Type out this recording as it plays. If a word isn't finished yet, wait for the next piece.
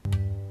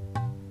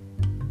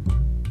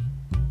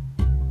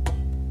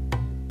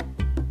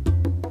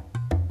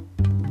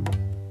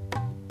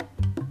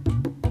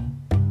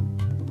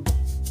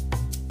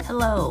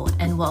Hello,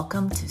 and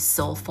welcome to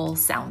Soulful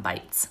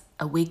Soundbites,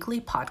 a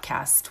weekly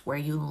podcast where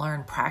you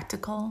learn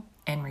practical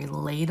and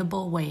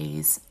relatable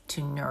ways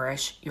to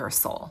nourish your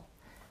soul.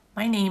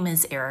 My name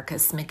is Erica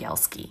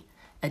Smigelski,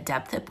 a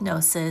depth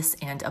hypnosis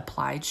and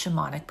applied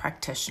shamanic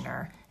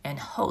practitioner and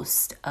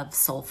host of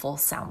Soulful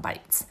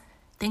Soundbites.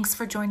 Thanks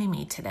for joining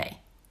me today.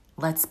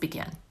 Let's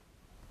begin.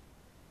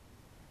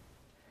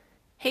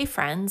 Hey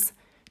friends,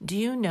 do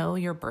you know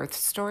your birth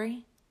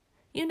story?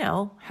 You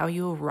know how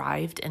you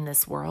arrived in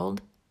this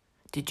world?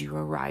 Did you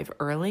arrive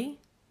early?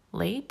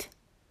 Late?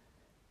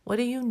 What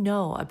do you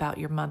know about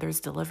your mother's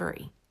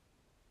delivery?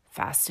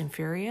 Fast and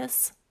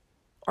furious?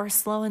 Or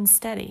slow and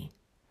steady?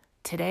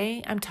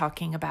 Today, I'm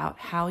talking about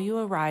how you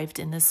arrived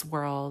in this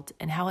world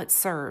and how it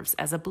serves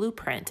as a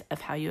blueprint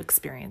of how you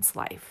experience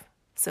life.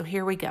 So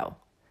here we go.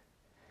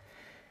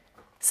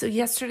 So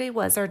yesterday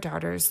was our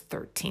daughter's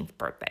 13th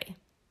birthday.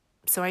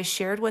 So I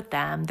shared with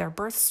them their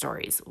birth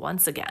stories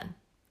once again.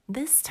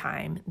 This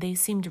time, they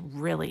seemed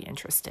really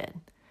interested.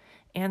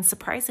 And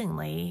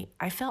surprisingly,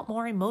 I felt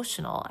more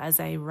emotional as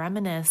I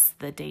reminisced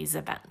the day's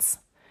events.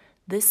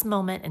 This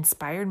moment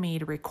inspired me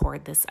to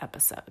record this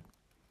episode.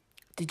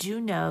 Did you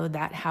know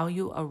that how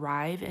you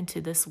arrive into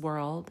this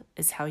world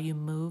is how you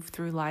move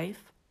through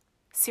life?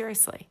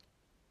 Seriously.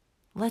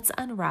 Let's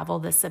unravel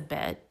this a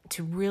bit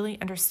to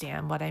really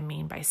understand what I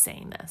mean by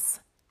saying this.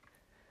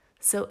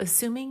 So,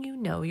 assuming you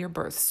know your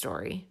birth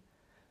story,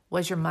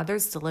 was your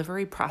mother's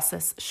delivery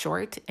process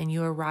short and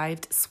you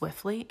arrived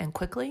swiftly and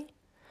quickly?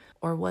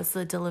 Or was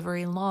the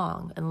delivery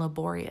long and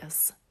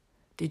laborious?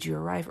 Did you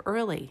arrive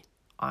early,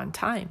 on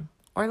time,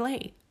 or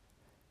late?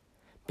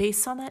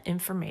 Based on that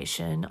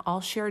information,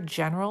 I'll share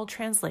general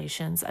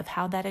translations of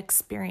how that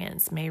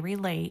experience may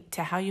relate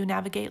to how you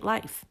navigate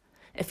life.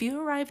 If you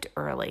arrived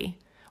early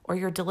or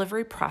your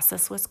delivery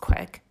process was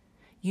quick,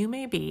 you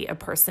may be a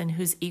person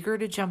who's eager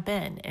to jump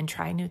in and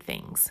try new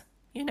things.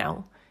 You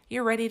know,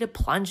 you're ready to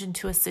plunge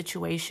into a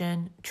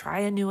situation, try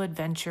a new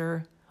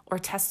adventure, or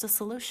test a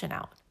solution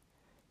out.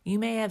 You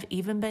may have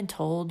even been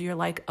told you're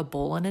like a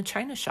bull in a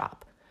china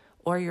shop,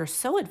 or you're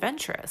so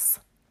adventurous.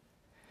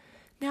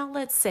 Now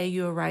let's say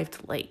you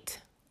arrived late,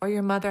 or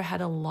your mother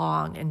had a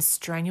long and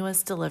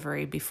strenuous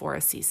delivery before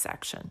a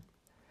C-section.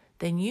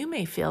 Then you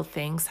may feel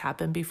things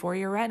happen before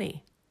you're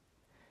ready.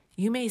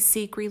 You may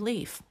seek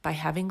relief by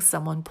having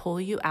someone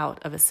pull you out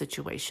of a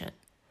situation.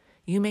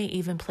 You may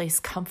even place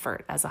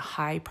comfort as a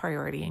high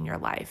priority in your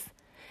life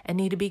and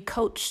need to be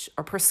coached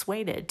or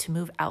persuaded to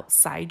move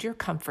outside your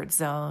comfort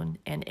zone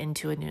and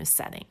into a new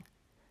setting.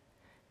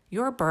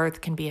 Your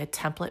birth can be a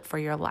template for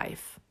your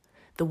life.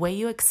 The way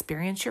you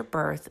experience your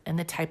birth and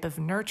the type of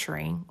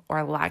nurturing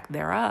or lack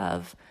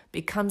thereof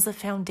becomes a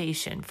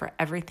foundation for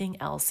everything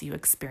else you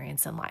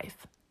experience in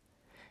life.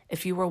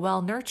 If you were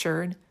well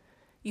nurtured,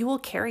 you will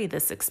carry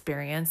this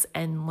experience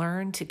and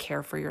learn to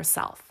care for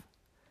yourself.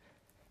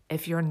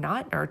 If you're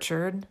not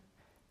nurtured,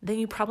 then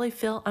you probably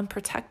feel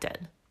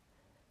unprotected.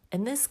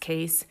 In this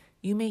case,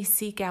 you may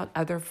seek out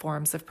other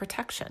forms of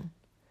protection.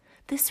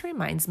 This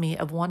reminds me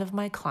of one of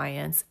my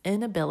clients'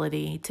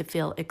 inability to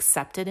feel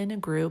accepted in a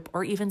group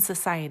or even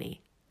society.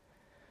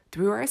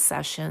 Through our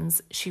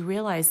sessions, she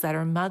realized that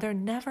her mother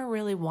never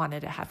really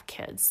wanted to have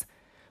kids,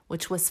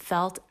 which was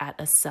felt at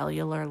a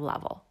cellular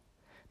level.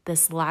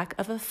 This lack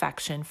of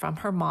affection from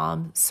her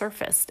mom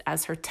surfaced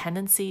as her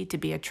tendency to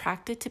be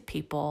attracted to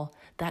people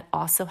that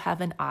also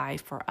have an eye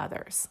for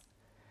others.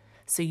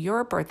 So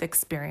your birth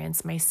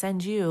experience may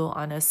send you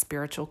on a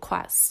spiritual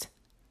quest.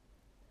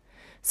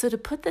 So to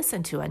put this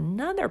into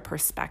another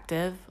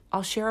perspective,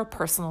 I'll share a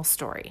personal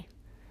story.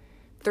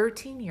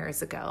 13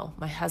 years ago,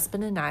 my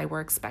husband and I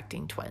were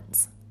expecting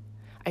twins.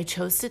 I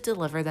chose to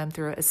deliver them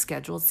through a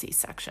scheduled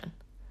C-section.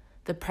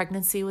 The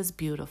pregnancy was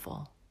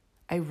beautiful.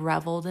 I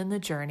reveled in the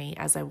journey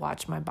as I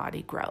watched my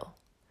body grow.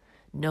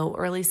 No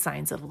early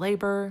signs of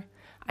labor,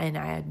 and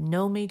I had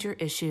no major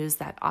issues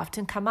that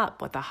often come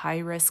up with a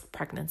high-risk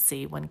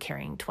pregnancy when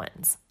carrying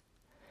twins.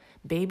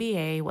 Baby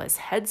A was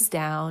heads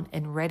down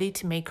and ready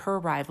to make her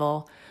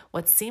arrival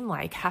what seemed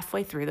like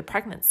halfway through the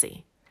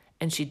pregnancy,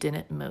 and she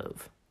didn't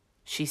move.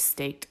 She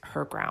staked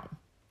her ground.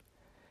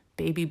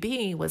 Baby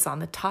B was on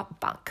the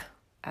top bunk,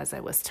 as I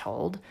was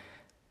told.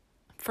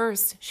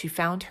 First, she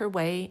found her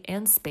way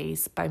and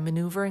space by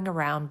maneuvering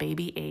around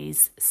Baby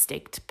A's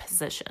staked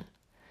position.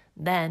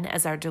 Then,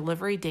 as our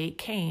delivery date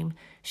came,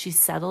 she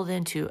settled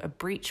into a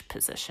breech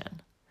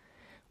position.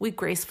 We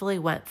gracefully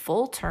went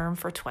full term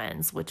for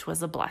twins, which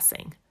was a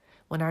blessing.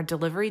 When our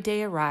delivery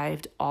day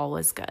arrived, all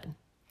was good.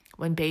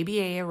 When Baby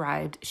A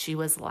arrived, she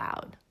was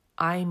loud.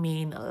 I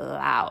mean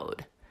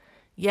loud.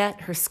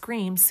 Yet her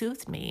scream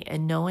soothed me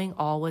in knowing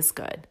all was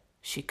good.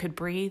 She could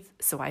breathe,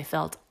 so I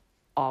felt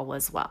all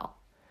was well.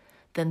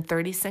 Then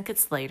 30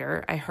 seconds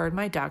later, I heard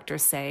my doctor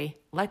say,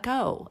 "Let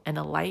go," in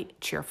a light,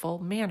 cheerful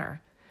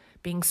manner.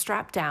 Being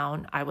strapped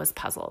down, I was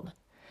puzzled.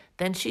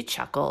 Then she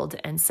chuckled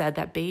and said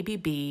that Baby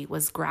B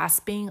was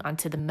grasping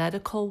onto the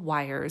medical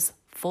wires,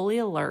 fully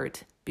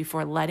alert,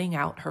 before letting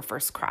out her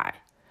first cry.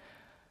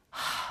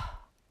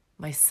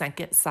 My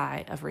second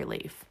sigh of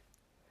relief.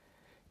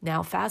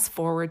 Now fast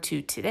forward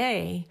to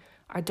today,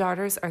 Our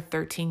daughters are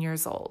 13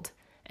 years old,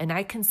 and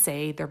I can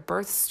say their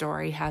birth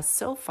story has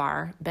so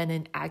far been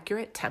an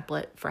accurate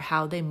template for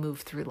how they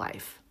move through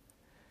life.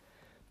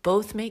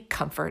 Both make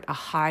comfort a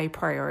high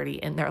priority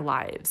in their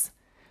lives.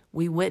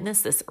 We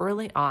witnessed this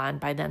early on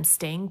by them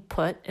staying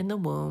put in the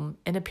womb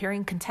and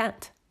appearing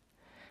content.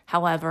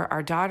 However,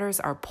 our daughters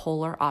are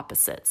polar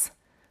opposites.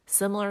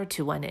 Similar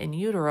to when in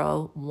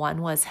utero,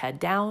 one was head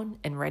down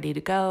and ready to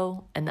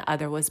go, and the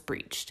other was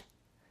breached.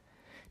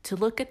 To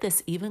look at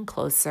this even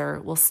closer,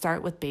 we'll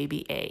start with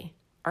baby A,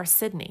 our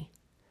Sydney.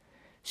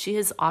 She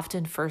is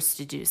often first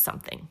to do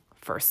something,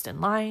 first in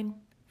line,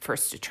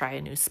 first to try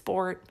a new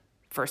sport,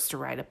 first to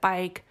ride a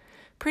bike,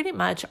 pretty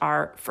much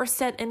our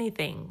first at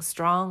anything,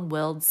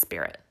 strong-willed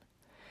spirit.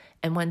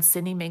 And when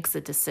Sydney makes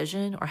a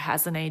decision or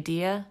has an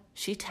idea,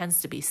 she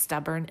tends to be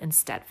stubborn and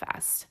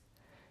steadfast.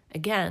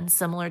 Again,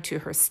 similar to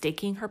her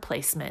staking her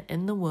placement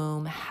in the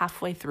womb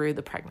halfway through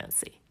the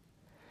pregnancy.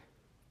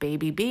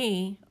 Baby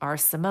B, our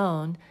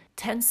Simone,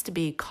 tends to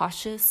be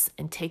cautious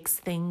and takes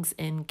things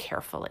in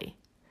carefully.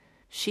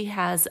 She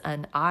has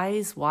an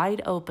eyes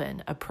wide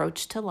open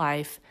approach to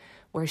life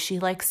where she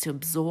likes to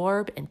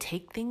absorb and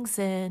take things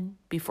in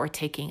before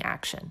taking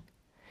action.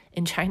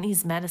 In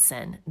Chinese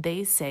medicine,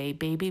 they say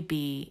baby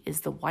B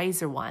is the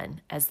wiser one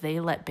as they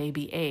let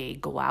baby A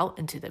go out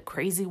into the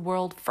crazy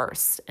world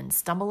first and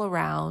stumble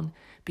around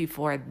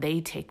before they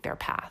take their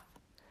path.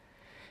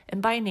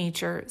 And by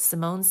nature,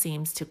 Simone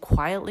seems to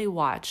quietly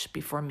watch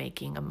before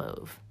making a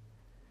move.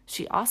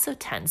 She also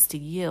tends to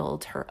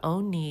yield her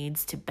own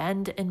needs to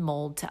bend and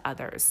mold to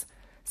others,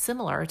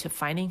 similar to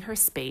finding her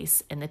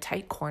space in the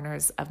tight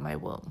corners of my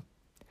womb.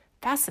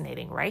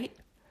 Fascinating, right?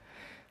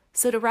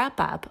 So to wrap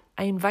up,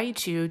 I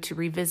invite you to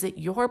revisit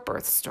your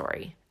birth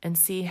story and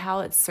see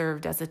how it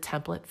served as a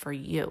template for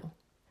you.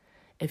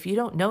 If you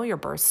don't know your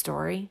birth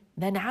story,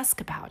 then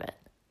ask about it.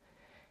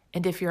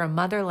 And if you're a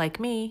mother like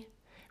me,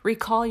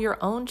 recall your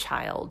own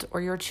child or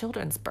your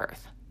children's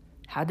birth.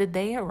 How did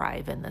they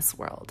arrive in this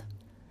world?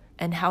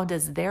 And how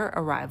does their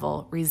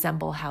arrival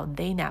resemble how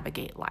they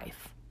navigate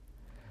life?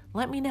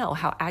 Let me know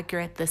how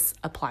accurate this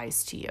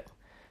applies to you.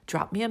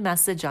 Drop me a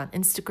message on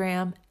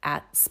Instagram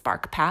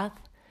 @SparkPath.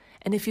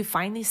 And if you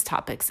find these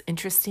topics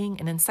interesting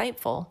and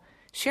insightful,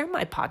 share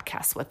my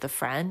podcast with a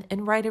friend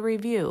and write a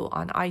review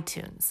on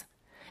iTunes.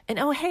 And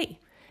oh, hey,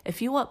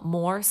 if you want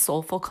more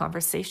soulful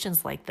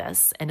conversations like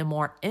this in a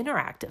more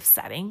interactive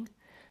setting,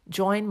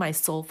 join my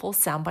Soulful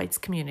Soundbites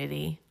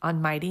community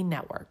on Mighty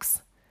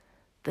Networks.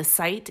 The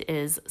site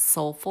is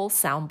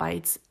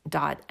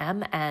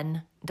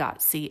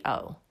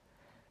soulfulsoundbites.mn.co.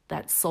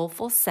 That's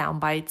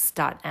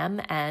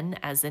soulfulsoundbites.mn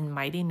as in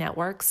Mighty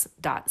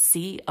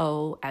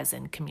Networks.co as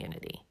in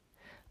community.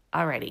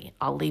 Alrighty,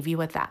 I'll leave you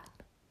with that.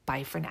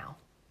 Bye for now.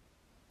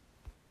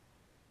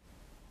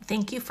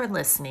 Thank you for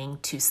listening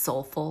to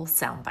Soulful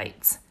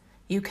Soundbites.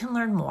 You can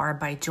learn more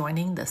by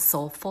joining the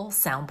Soulful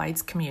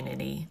Soundbites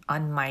community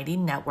on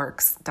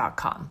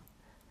mightynetworks.com.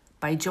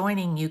 By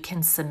joining, you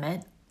can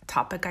submit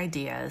topic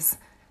ideas,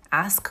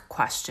 ask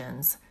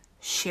questions,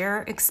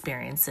 share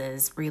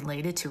experiences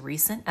related to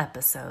recent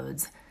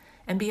episodes,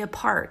 and be a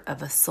part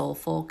of a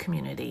soulful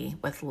community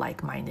with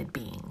like-minded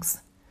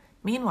beings.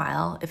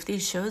 Meanwhile, if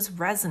these shows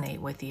resonate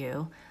with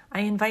you,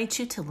 I invite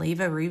you to leave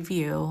a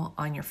review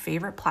on your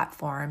favorite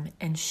platform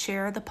and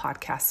share the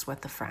podcast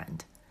with a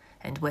friend.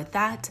 And with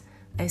that,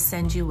 I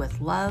send you with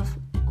love,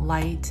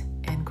 light,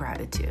 and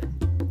gratitude.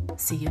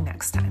 See you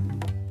next time.